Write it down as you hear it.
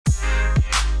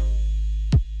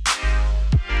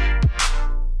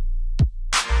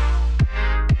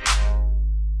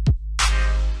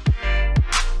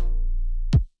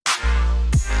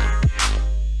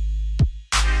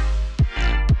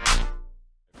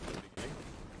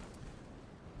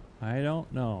I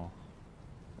don't know.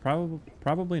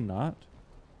 Probably not.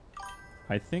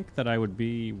 I think that I would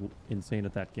be insane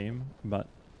at that game, but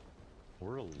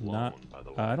We're alone, not. by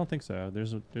the way. I don't think so.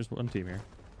 There's one team here.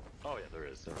 Oh yeah, there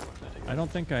is. Never mind. I don't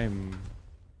think I'm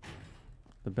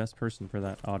the best person for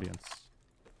that audience.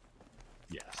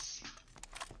 Yes.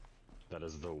 That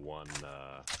is the one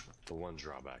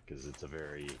drawback, is it's a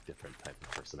very different type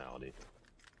of personality.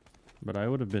 But I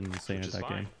would have been insane at that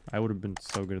game. I would have been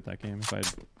so good at that game if I'd.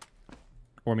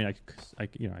 Or I mean,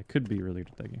 I could be really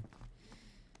good at that game.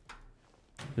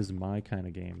 This is my kind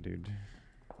of game, dude.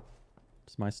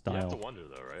 It's my style. You have to wonder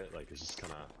though, right? Like it's just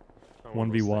kind of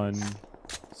 1v1,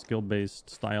 skill-based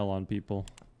style on people.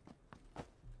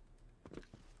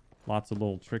 Lots of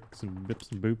little tricks and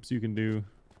bips and boops you can do.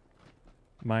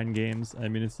 Mind games. I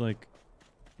mean, it's like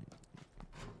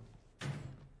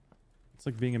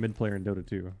being a mid player in Dota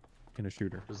 2 in a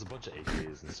shooter. There's a bunch of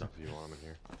AKs and stuff if you want them in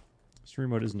here. Stream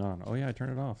mode isn't on. Oh yeah, I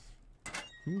turned it off.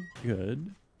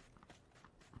 Good.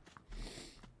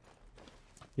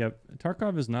 Yep,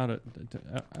 Tarkov is not a.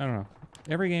 I don't know.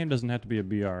 Every game doesn't have to be a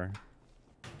BR.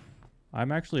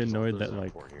 I'm actually annoyed that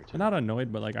like, not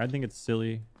annoyed, but like I think it's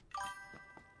silly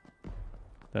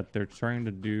that they're trying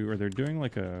to do, or they're doing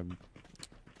like a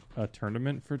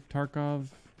tournament for Tarkov.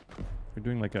 They're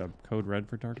doing like a code red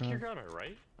for Tarkov. You're gonna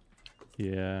right?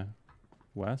 Yeah,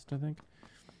 West, I think.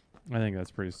 I think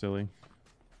that's pretty silly.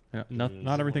 Yeah,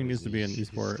 not everything needs to be an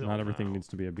esport. Not everything needs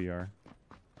to be a BR.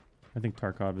 I think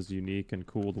Tarkov is unique and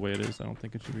cool the way it is. I don't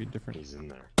think it should be different. He's in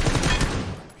there.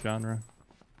 Genre.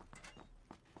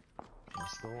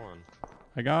 That's the one.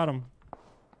 I got him.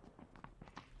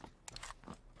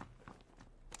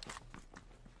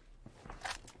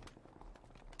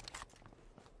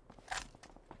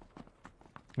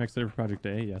 I'm excited for Project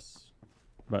A, yes.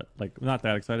 But, like, not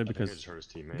that excited because I just heard his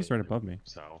teammate. he's right above me.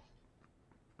 So.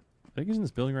 I think he's in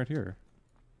this building right here.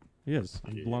 He is.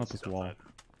 I'm blowing up this wall.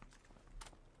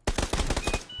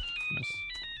 Nice.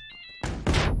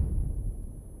 That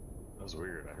was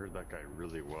weird. I heard that guy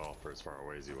really well for as far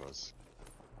away as he was.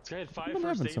 This guy had 5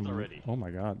 first aids already. Oh my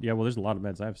god. Yeah, well, there's a lot of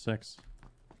meds. I have 6.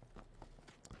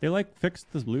 They, like,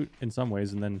 fixed this loot in some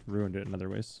ways and then ruined it in other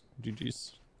ways.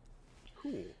 GG's.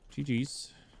 Cool.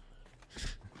 GG's.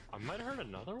 I might have heard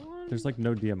another one. There's, like,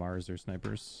 no DMRs or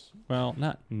snipers. Well,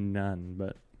 not none,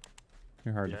 but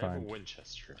they're hard to find. I have a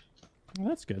Winchester. Well,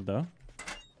 that's good, though.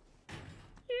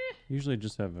 Usually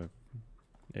just have a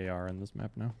AR in this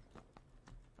map now.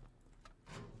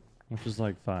 Which is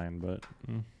like fine, but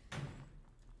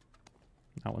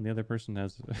not when the other person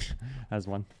has has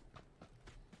one.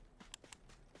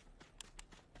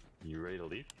 You ready to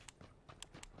leave?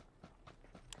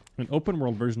 An open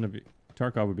world version of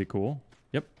Tarkov would be cool.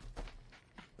 Yep.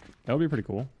 That would be pretty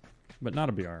cool. But not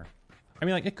a BR. I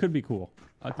mean, like, it could be cool.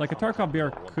 Like a Tarkov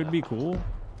BR could be cool.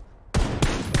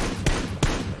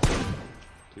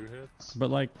 2 hits.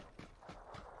 But like,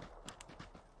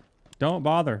 don't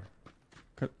bother.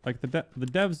 Like the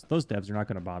devs, those devs are not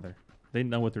going to bother. They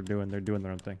know what they're doing. They're doing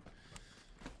their own thing.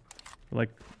 Like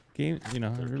game, you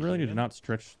know, you really need to not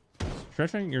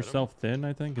stretching yourself thin.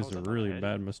 I think is a really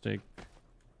bad mistake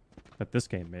that this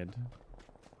game made.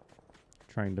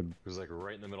 Trying to. It was like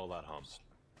right in the middle of that hump.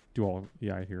 Do all?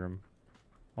 Yeah, I hear him.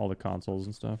 All the consoles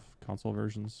and stuff, console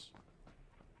versions.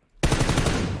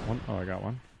 One, oh, I got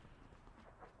one.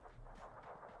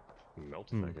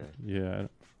 Melted that guy. Yeah, I don't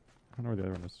know where the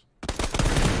other one is.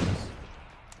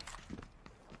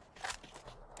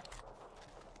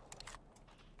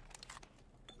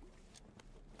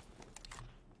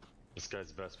 This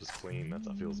guy's vest was clean. That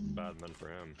feels bad then for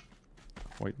him.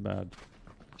 Quite bad.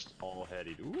 Just all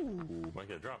headied. Ooh, might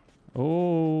get a drop.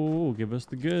 Oh, give us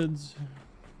the goods.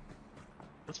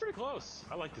 That's pretty close.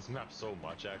 I like this map so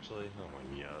much, actually. Oh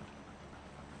my god.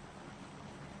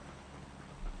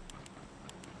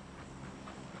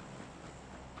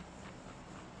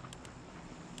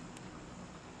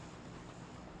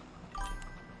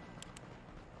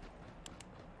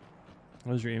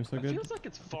 Why is your aim so good? It feels like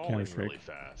it's falling really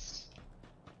fast.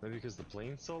 Maybe because the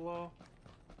plane's so low?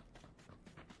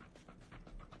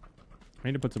 I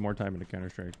need to put some more time into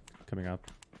Counter-Strike coming up.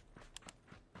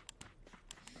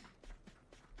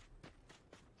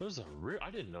 There's a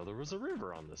I didn't know there was a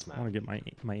river on this map. I want to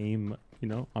get my aim, you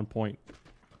know, on point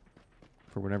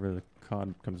for whenever the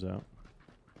COD comes out,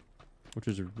 which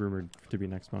is rumored to be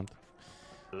next month.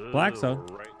 Black zone.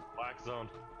 Right, black zone.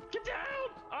 Get down!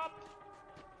 Up!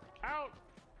 Out!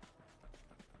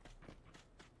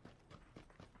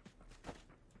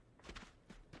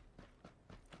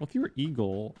 Well, if you were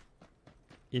Eagle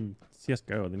in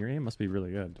CSGO, then your aim must be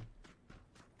really good.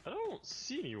 I don't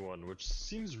see anyone, which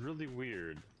seems really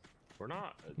weird. We're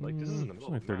not. Like, this is in the middle There's of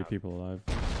only the 30 map. people alive.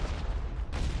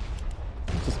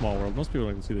 It's a small world. Most people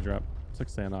don't even see the drop. It's like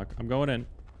Sanok. I'm going in.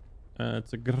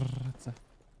 It's a grrrza.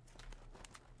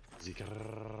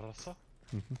 Zikarasa?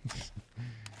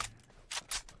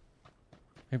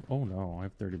 Oh no, I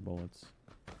have 30 bullets.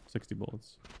 60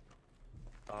 bullets.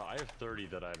 I have 30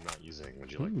 that I'm not using.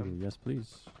 Would you Ooh, like them? yes,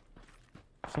 please.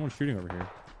 Someone's shooting over here.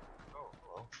 Oh,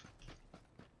 well.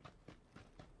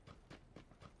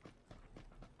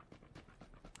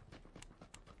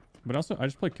 But also, I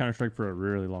just played Counter-Strike for a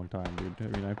really long time, dude.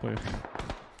 I mean, I played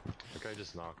I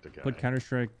just knocked a guy.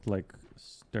 Counter-Strike like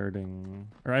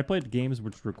I played games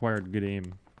which required good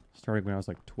aim starting when I was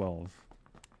like 12,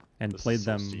 and This played is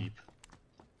so them steep.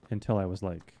 until I was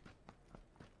like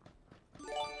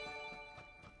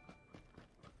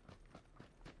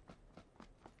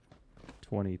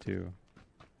 22.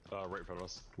 Right in front of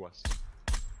us, west.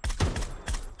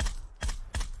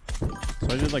 So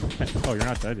I did like 10. Oh, you're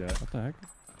not dead yet. What the heck?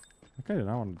 That guy did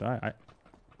not want to die. I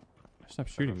stopped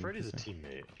shooting. I'm afraid he's a because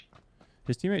teammate.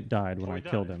 his teammate died when Oh, I he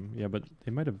killed died. him. Yeah, but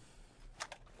they might have.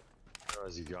 Or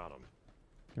has he got him?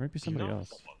 There might be He somebody knocked else.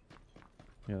 someone.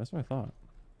 Yeah, that's what I thought.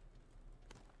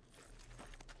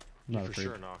 I'm You not for afraid.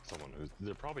 sure knocked someone.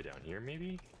 They're probably down here,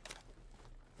 maybe?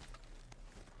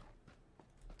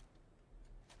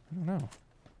 I don't know.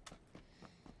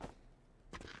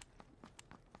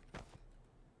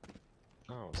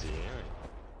 Oh, is he in?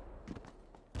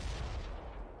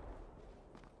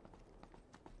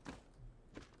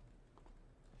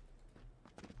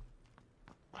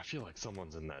 I feel like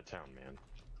someone's in that town, man.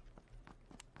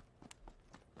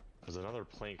 There's another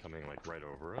plane coming like right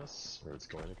over us, or it's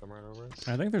going to come right over us.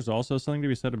 I think there's also something to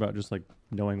be said about just like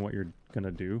knowing what you're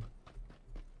gonna do.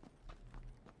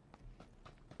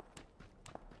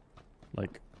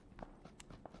 Like,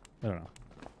 I don't know.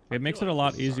 It makes it a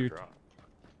lot easier.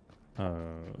 Oh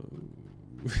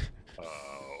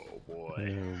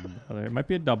boy. It might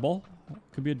be a double.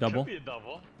 Could be a double. Could be a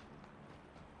double.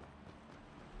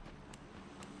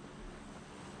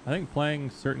 I think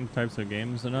playing certain types of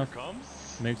games enough Here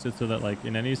comes. makes it so that like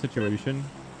in any situation,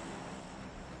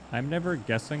 I'm never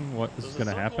guessing what is There's a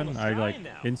gonna circle in happen. the I sky like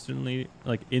now.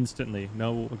 instantly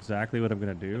know exactly what I'm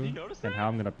gonna Have you do noticed and that? how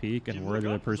I'm gonna peek If and you where look the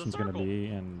other up, there's a person's gonna circle. be,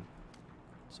 and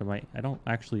so I don't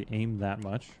actually aim that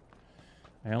much.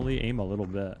 I only aim a little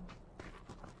bit.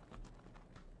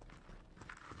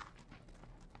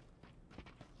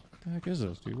 What the heck is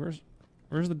this, dude?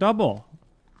 Where's the double?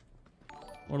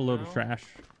 What a load of No. trash.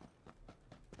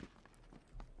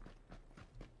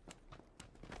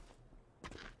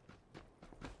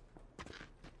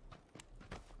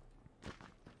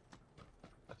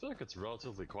 I feel like it's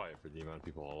relatively quiet for the amount of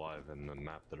people alive in the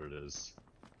map that it is.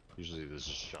 Usually there's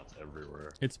just shots everywhere.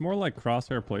 It's more like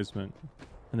crosshair placement,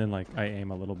 and then like I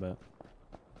aim a little bit.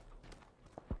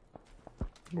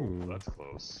 Oh, Ooh. that's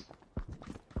close.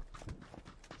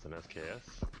 It's an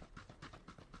SKS.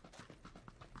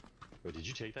 Wait, did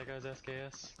you take that guy's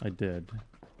SKS? I did.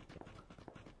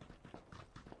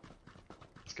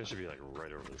 This guy should be like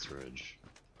right over this ridge.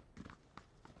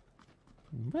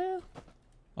 Well,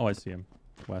 oh, I see him.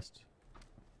 West.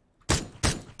 I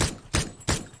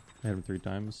hit him 3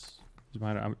 times. He's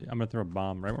behind. I'm gonna throw a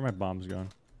bomb right where my bomb's going.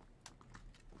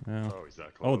 Yeah. Oh, he's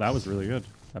that close. Oh, that was really good.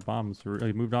 That bomb's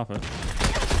really moved off it.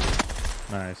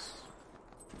 Nice.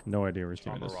 No idea where his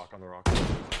on teammate the is. rock, on the rock.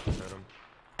 Hit him.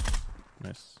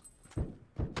 Nice.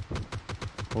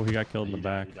 Oh, he got killed in the He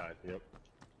back. died, he died.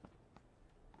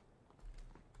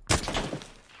 Yep.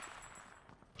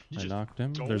 I knocked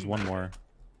him. don't There's one matter. more.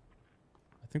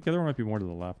 I think the other one might be more to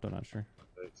the left. I'm not sure. I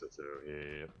think so too.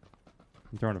 Yeah.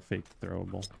 I'm throwing a fake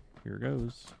throwable. Here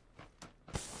goes.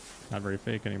 Not very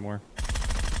fake anymore.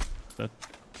 That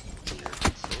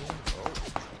Oh.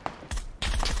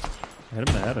 I hit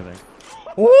him in the head, I think.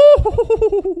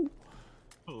 Oh!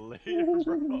 Later,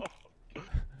 bro.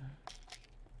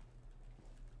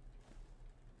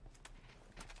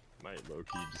 Might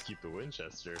low-key just keep the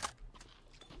Winchester.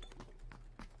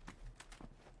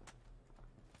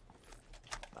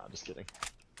 Nah, just kidding.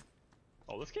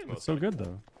 Oh, this game It's so good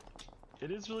though. It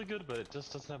is really good, but it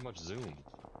just doesn't have much zoom.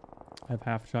 I have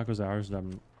half Choco's hours and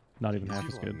I'm not even These half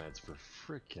as people on good. meds for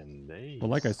freaking days. Well,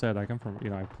 like I said, I come from,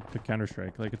 I play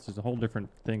Counter-Strike. Like, it's a whole different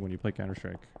thing when you play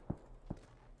Counter-Strike.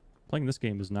 Playing this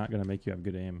game is not going to make you have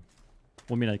good aim.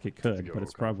 Well, I mean, like, it could, go but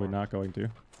it's come probably far. not going to.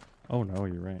 Oh, no,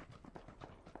 you're right.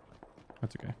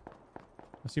 That's okay.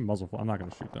 I see muzzle fly. I'm not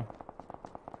going to shoot, though.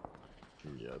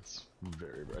 Yeah, it's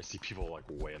very. I see people like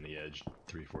way on the edge,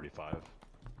 345.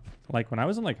 Like, when I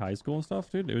was in, like, high school and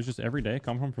stuff, dude, it was just every day,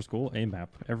 come home from school, aim map.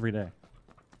 Every day.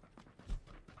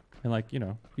 And like, you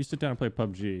know, you sit down and play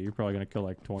PUBG, you're probably going to kill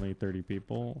like 20, 30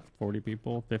 people, 40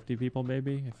 people, 50 people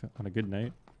maybe, if on a good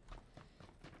night.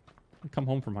 You come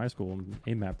home from high school and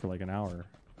aim map for like an hour,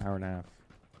 hour and a half.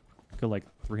 Kill like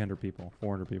 300 people,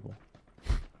 400 people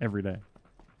every day.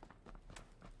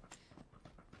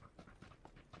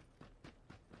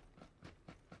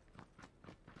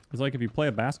 It's like if you play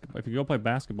a basketball, if you go play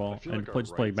basketball and like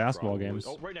just play basketball games.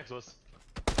 Oh, right next to us.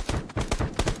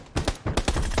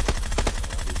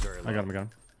 I got him.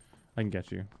 I can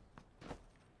get you.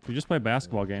 If you just play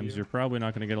basketball games, you're probably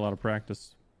not going to get a lot of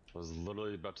practice. I was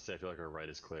literally about to say I feel like our right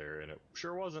is clear, and it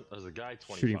sure wasn't. There's a guy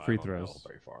 25 shooting free on throws. the hill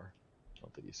very far. I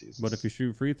don't think he sees us. But if you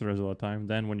shoot free throws all the time,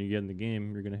 then when you get in the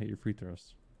game, you're going to hit your free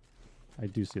throws. I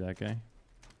do see that guy.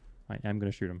 I am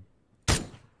going to shoot him.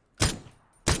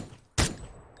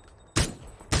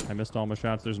 I missed all my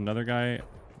shots. There's another guy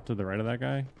to the right of that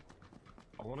guy.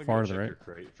 I want to far go to the check right. your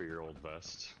crate for your old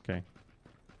vest. Okay.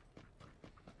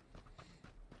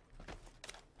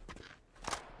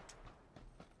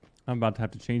 I'm about to have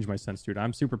to change my sense, dude.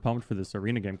 I'm super pumped for this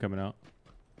arena game coming out.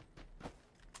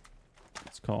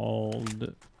 It's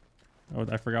called... Oh,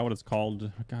 I forgot what it's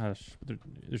called. Gosh,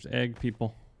 there's egg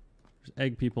people. There's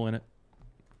egg people in it.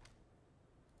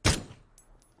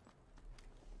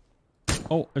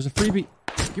 Oh, there's a freebie.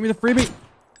 Give me the freebie.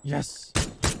 Yes.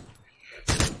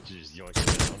 Jeez, you want to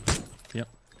get down? Yep.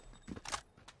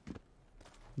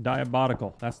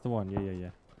 Diabolical. That's the one. Yeah.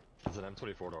 There's an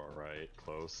M24 to our right,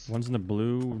 close. One's in the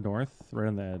blue north, right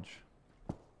on the edge.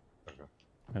 Okay.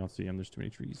 I don't see him. There's too many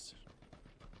trees.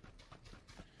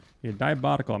 Yeah,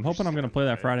 Diabolical. I'm hoping I'm going to play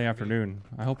that Friday afternoon.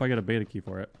 I hope I get a beta key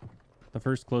for it. The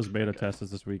first closed beta test is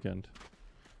this weekend.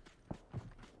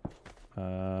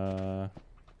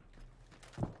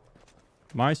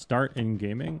 My start in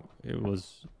gaming, it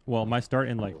was... Well, my start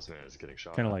in like...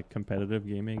 kind of like competitive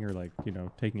gaming or like, you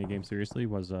know, taking a game seriously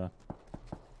was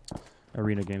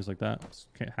arena games like that.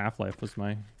 Half-Life was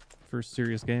my first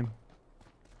serious game.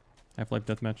 Half-Life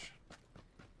Deathmatch.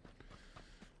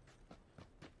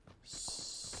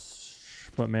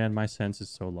 But man, my sense is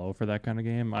so low for that kind of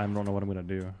game. I don't know what I'm gonna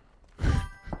do.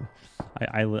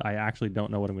 I actually don't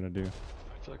know what I'm gonna do.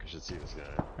 I feel like I should see this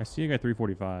guy. I see a guy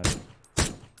 345.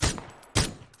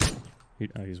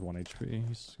 He's 1 HP.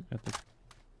 He's at the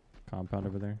compound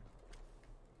over there.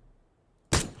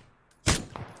 I'm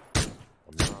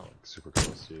not like super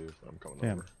close to you. I'm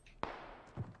coming over.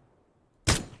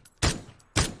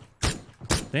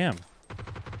 Damn.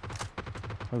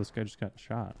 Oh, this guy just got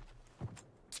shot.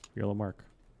 Yellow mark.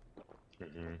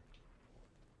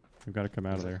 We've got to come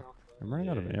out of there. I'm running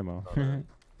out of ammo. I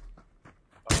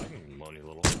can loan you a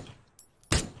little.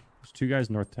 There's two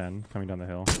guys north 10 coming down the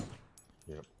hill.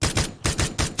 Yep.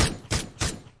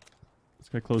 Let's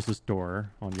gotta close this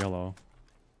door on yellow.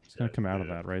 It's gonna come out of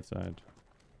that right side.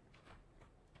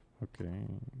 Okay.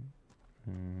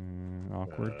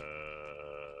 Awkward.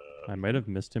 I might have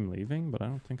missed him leaving, but I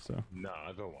don't think so. No,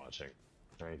 I've been watching.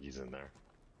 I think he's in there.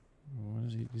 What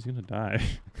is he? He's gonna die.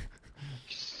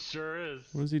 Sure is.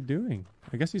 What is he doing?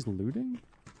 I guess he's looting?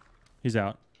 He's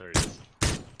out. There he is.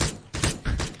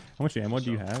 How much ammo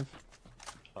do you have?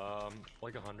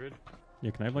 Like 100.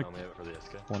 Yeah, can I have like I only have it for the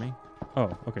SK. 20?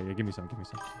 Oh, okay, yeah, give me some, Yeah, give me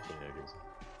some.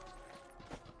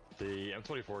 The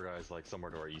M24 guy's like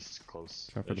somewhere to our east, close.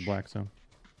 Try for the black zone.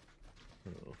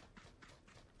 Oh.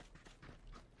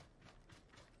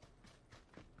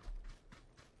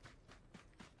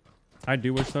 I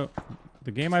do wish though.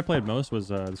 The game I played most was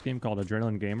this game called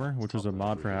Adrenaline Gamer, which was a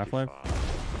mod for Half-Life.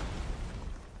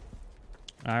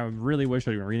 I really wish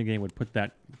an arena game would put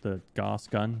the Gauss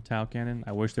gun, Tau cannon.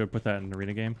 I wish they would put that in an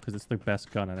arena game because it's the best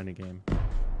gun in any game.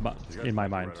 But in my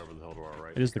mind,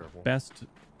 Right, it is the best.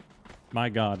 My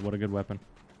God, what a good weapon.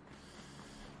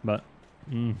 But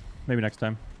maybe next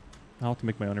time, I'll have to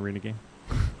make my own arena game.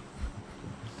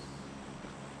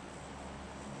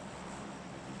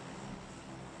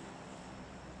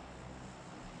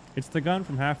 It's the gun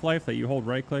from Half-Life that you hold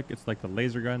right click. It's like the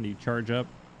laser gun that you charge up.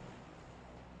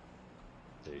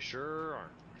 They sure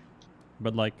aren't.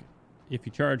 But like, if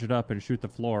you charge it up and shoot the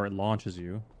floor, it launches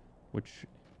you, which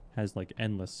has like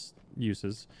endless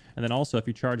uses. And then also, if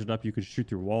you charge it up, you could shoot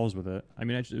through walls with it. I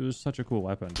mean, it was such a cool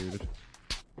weapon, dude.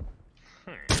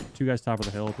 Two guys top of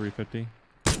the hill, 350.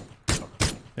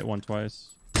 Hit one twice.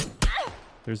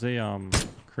 There's a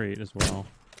crate as well.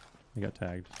 He got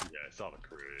tagged. Yeah, I saw the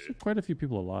crate. There's quite a few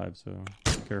people alive, so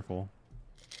careful.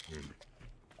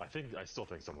 I still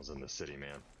think someone's in the city,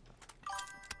 man.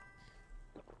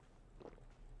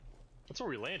 That's where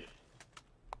we landed.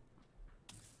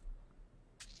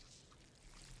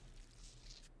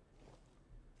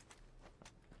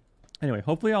 Anyway,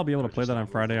 hopefully I'll be able to play that on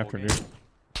Friday afternoon.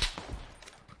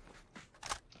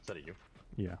 Is that you?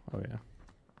 Yeah. Oh yeah.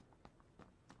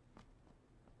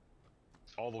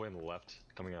 All the way on the left,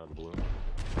 coming out of the blue.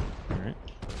 All right.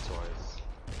 Twice.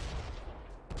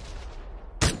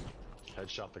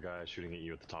 Headshot the guy shooting at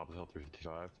you at the top of the hill,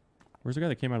 355. Where's the guy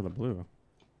that came out of the blue?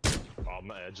 On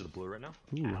the edge of the blue right now.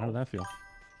 Ooh, how did that feel?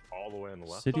 All the way on the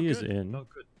left. City is good. in. Oh,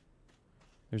 good.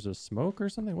 There's a smoke or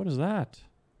something? What is that?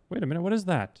 Wait a minute, what is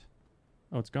that?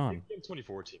 Oh, it's gone. Game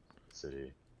 2014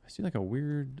 City. I see like a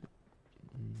weird...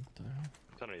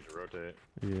 Kind of need to rotate.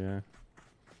 Yeah.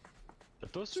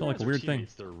 If those two So, like, guys a are weird thing.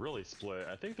 teammates, they're really split.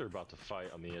 I think they're about to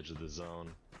fight on the edge of the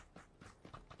zone.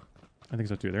 I think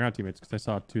so too. They're not teammates because I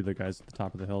saw two of the guys at the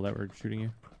top of the hill that were shooting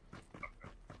you.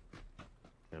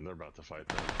 And they're about to fight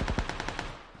there.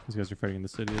 These guys are fighting in the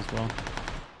city as well.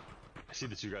 I see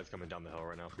the two guys coming down the hill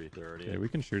right now, 330. Yeah, we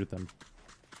can shoot at them.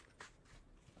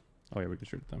 Oh yeah, we can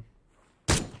shoot at them.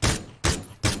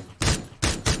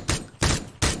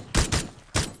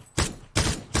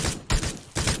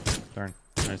 Darn.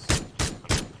 Nice.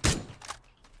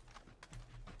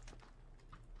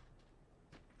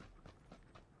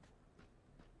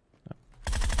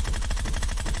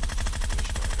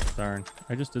 Darn.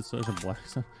 I just did such a black.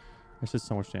 I just did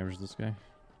so much damage to this guy.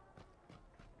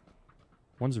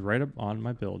 One's right up on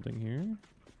my building here.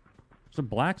 There's a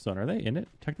black zone. Are they in it?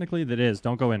 Technically, that is.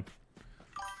 Don't go in.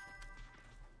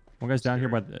 One guy's down here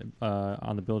by the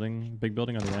on the building, big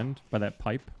building on the end, by that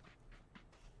pipe.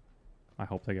 I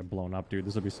hope they get blown up, dude.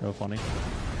 This will be so funny.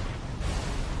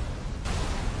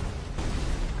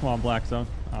 Come on, black zone.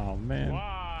 Oh man.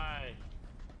 Why?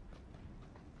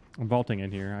 I'm vaulting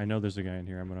in here. I know there's a guy in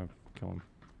here. I'm gonna kill him.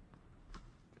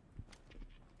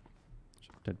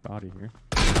 Dead body here.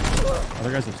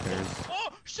 Other guy's upstairs. Oh,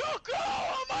 Choco!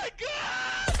 Oh my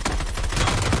god!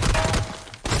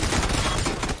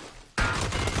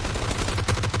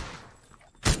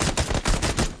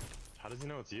 How does he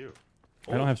know it's you?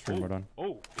 I don't have stream mode on.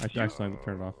 Oh, I accidentally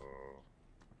turned it off.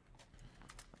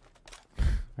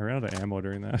 I ran out of ammo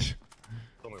during that. There's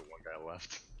only one guy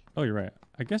left. Oh, you're right.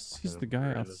 I guess he's And the guy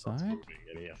Brandon is outside. moving,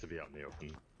 and he has to be out in the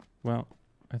open. Well,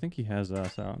 I think he has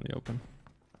us out in the open.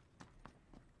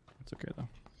 It's okay though.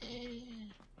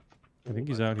 I think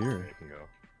he's out here. He can go.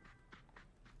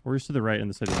 Or he's to the right in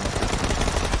the city.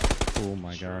 Oh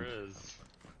my Sure god. is.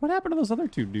 What happened to those other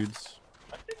two dudes?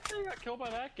 I think they got killed by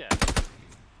that guy.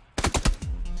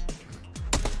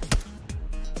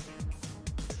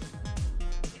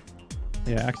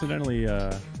 Yeah, accidentally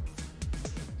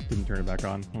didn't turn it back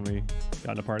on when we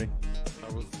got in a party.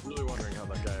 I was really wondering how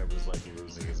that guy was like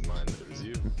losing his mind that it was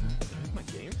you. My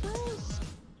game froze?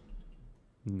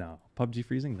 No. PUBG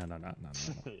freezing? No. Yeah,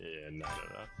 no.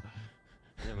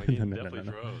 Yeah, my game No.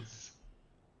 definitely froze.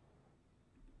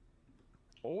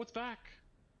 Oh, it's back.